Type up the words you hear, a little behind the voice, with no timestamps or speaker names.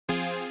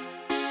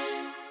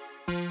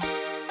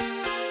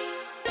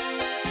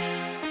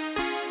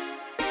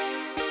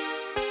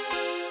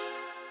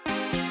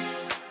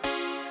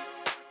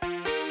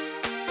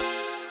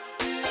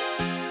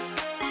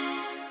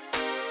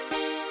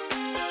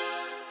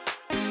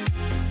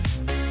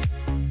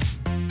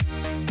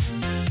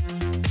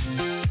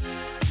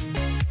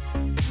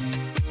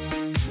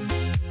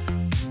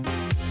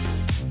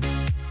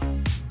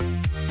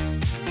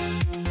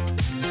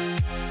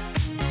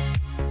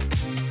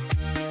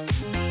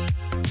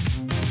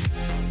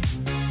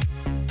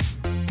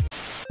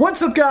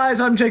What's up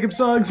guys, I'm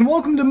JacobTSuggs and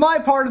welcome to my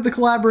part of the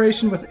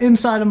collaboration with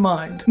Inside of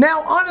Mind.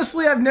 Now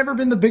honestly I've never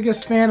been the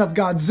biggest fan of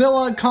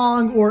Godzilla,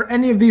 Kong, or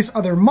any of these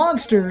other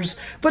monsters,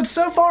 but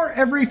so far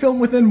every film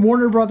within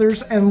Warner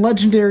Brothers and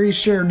Legendary's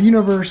shared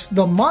universe,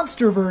 the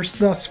MONSTERVERSE,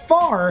 thus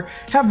far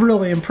have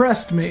really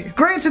impressed me.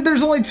 Granted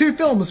there's only two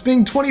films,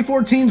 being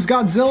 2014's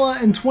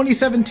Godzilla and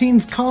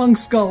 2017's Kong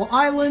Skull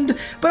Island,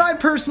 but I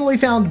personally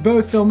found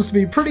both films to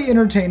be pretty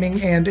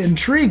entertaining and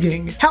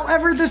intriguing.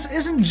 However, this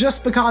isn't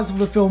just because of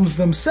the films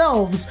themselves,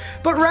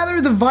 but rather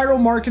the viral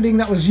marketing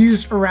that was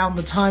used around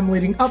the time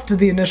leading up to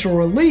the initial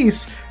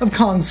release of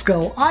Kong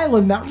Skull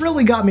Island that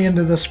really got me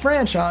into this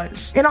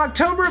franchise. In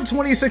October of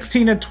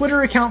 2016, a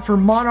Twitter account for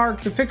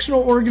MONARCH, the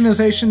fictional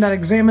organization that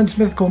examines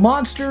mythical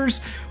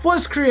monsters,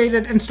 was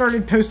created and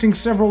started posting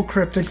several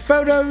cryptic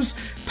photos,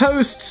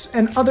 posts,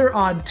 and other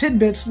odd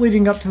tidbits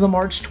leading up to the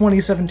March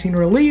 2017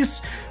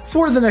 release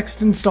for the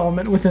next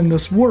installment within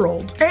this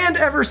world. And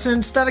ever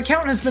since, that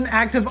account has been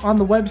active on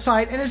the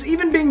website and is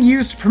even being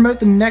used to promote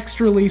the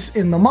next release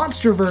in the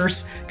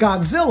MONSTERVERSE,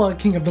 Godzilla,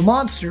 King of the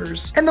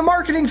Monsters. And the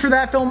marketing for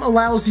that film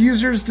allows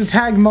users to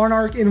tag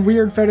MONARCH in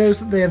weird photos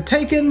that they have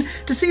taken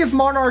to see if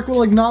MONARCH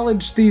will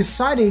acknowledge these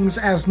sightings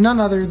as none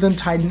other than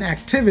Titan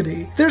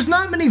activity. There's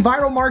not many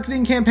viral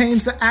marketing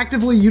campaigns that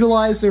actively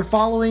utilize their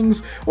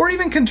followings or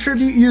even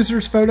contribute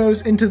users'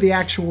 photos into the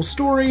actual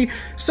story,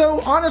 so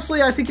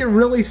honestly I think it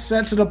really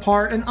sets it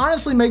apart and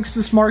honestly makes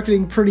this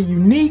marketing pretty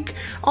unique,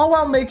 all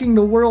while making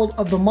the world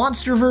of the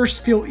MONSTERVERSE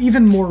feel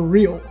even more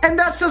real. And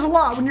that says a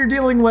lot when you're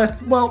dealing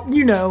with, well,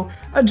 you know,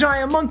 a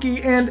giant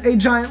monkey and a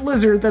giant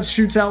lizard that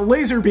shoots out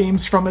laser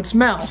beams from its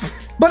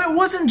mouth. But it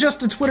wasn't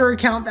just a Twitter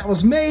account that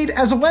was made,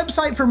 as a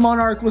website for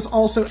MONARCH was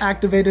also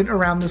activated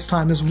around this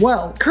time as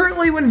well.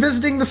 Currently, when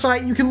visiting the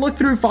site, you can look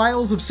through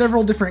files of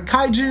several different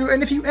kaiju,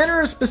 and if you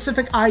enter a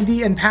specific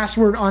ID and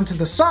password onto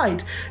the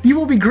site, you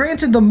will be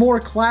granted the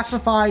more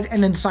classified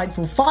and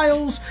insightful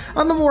files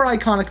on the more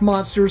iconic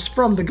monsters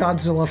from the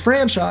Godzilla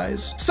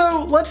franchise.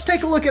 So let's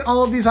take a look at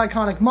all of these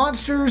iconic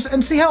monsters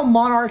and see how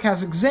MONARCH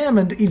has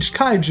examined each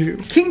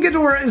kaiju. King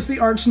Ghidorah is the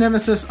arch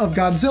nemesis of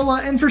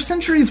Godzilla, and for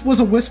centuries was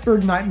a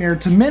whispered nightmare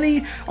to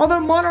many, although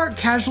MONARCH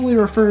casually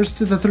refers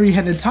to the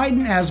three-headed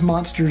titan as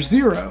Monster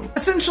Zero.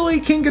 Essentially,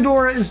 King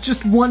Ghidorah is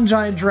just one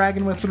giant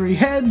dragon with three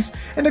heads,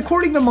 and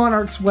according to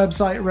MONARCH's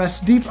website,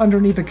 rests deep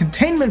underneath a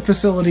containment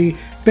facility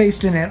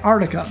based in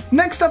Antarctica.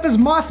 Next up is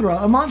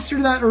Mothra, a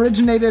monster that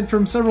originated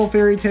from several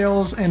fairy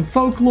tales and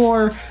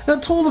folklore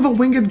that told of a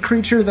winged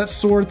creature that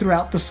soared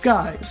throughout the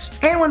skies.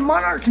 And when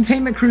MONARCH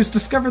containment crews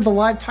discovered the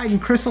live titan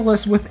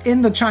chrysalis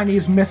within the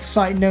Chinese myth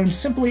site known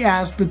simply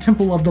as the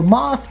Temple of the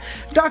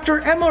Moth,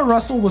 Dr. Emma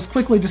Russell was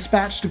quickly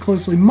dispatched to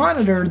closely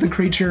monitor the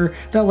creature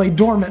that lay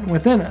dormant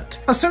within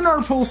it. A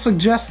sonar pulse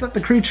suggests that the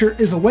creature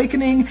is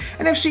awakening,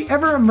 and if she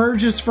ever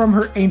emerges from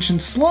her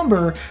ancient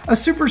slumber, a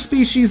super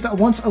species that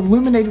once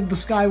illuminated the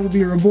sky will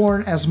be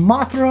reborn as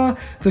Mothra,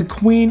 the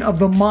Queen of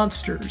the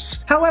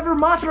Monsters. However,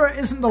 Mothra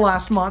isn't the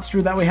last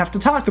monster that we have to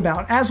talk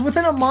about, as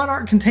within a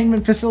MONARCH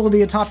containment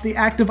facility atop the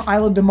active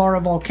Isla de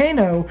Mara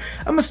volcano,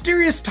 a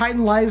mysterious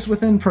titan lies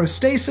within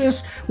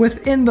prostasis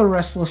within the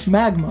restless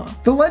magma.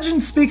 The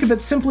legends speak of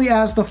it simply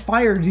as the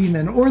Fire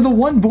Demon, or the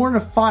One Born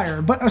of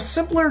Fire, but a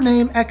simpler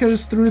name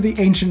echoes through the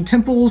ancient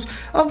temples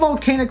of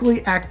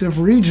volcanically active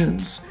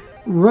regions.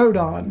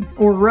 Rodan,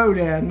 or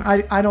Rodan,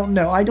 I don't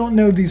know. I don't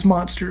know these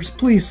monsters.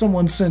 Please,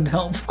 someone send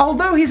help.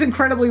 Although he's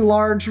incredibly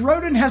large,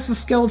 Rodan has the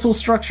skeletal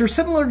structure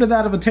similar to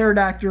that of a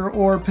pterodactyl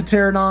or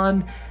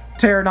pterodon.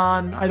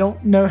 Pterodon, I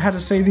don't know how to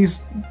say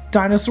these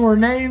dinosaur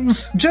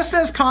names. Just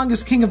as Kong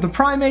is king of the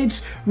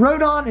primates,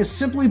 Rodan is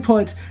simply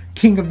put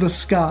King of the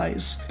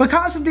Skies.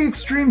 Because of the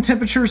extreme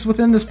temperatures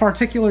within this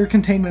particular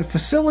containment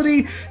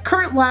facility,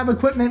 current lab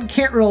equipment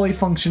can't really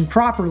function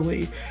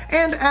properly,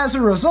 and as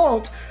a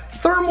result,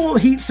 thermal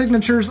heat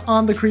signatures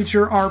on the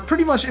creature are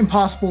pretty much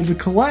impossible to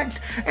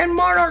collect, and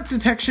MONARCH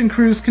detection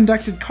crews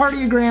conducted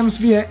cardiograms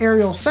via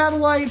aerial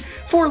satellite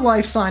for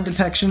life sign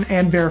detection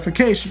and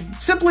verification.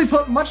 Simply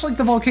put, much like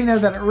the volcano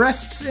that it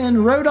rests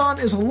in, Rodan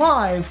is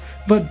alive,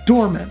 but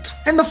dormant.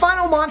 And the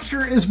final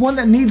monster is one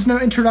that needs no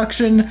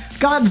introduction,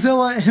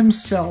 Godzilla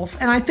himself,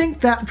 and I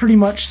think that pretty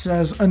much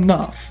says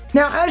enough.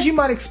 Now, as you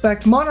might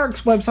expect,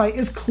 MONARCH's website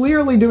is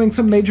clearly doing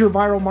some major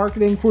viral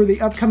marketing for the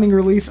upcoming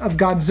release of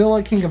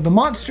Godzilla, King of the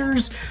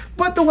Monsters,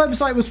 but the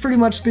website was pretty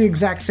much the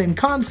exact same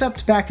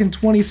concept back in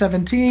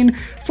 2017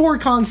 for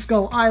Kong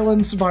Skull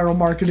Island's viral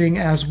marketing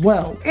as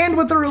well. And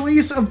with the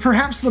release of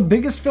perhaps the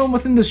biggest film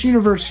within this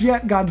universe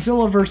yet,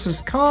 Godzilla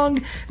vs.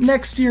 Kong,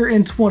 next year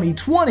in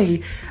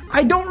 2020,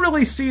 I don't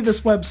really see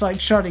this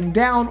website shutting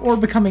down or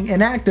becoming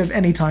inactive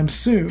anytime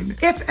soon.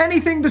 If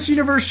anything, this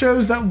universe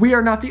shows that we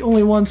are not the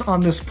only ones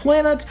on this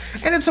planet,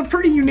 and it's a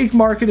pretty unique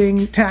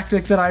marketing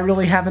tactic that I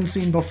really haven't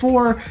seen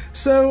before,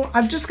 so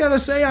I've just gotta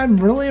say I'm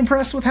really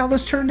impressed with how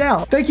this turned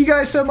out. Thank you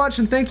guys so much,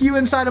 and thank you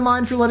Inside of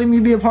Mind for letting me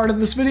be a part of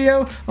this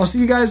video. I'll see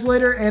you guys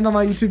later and on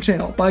my YouTube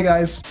channel. Bye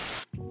guys.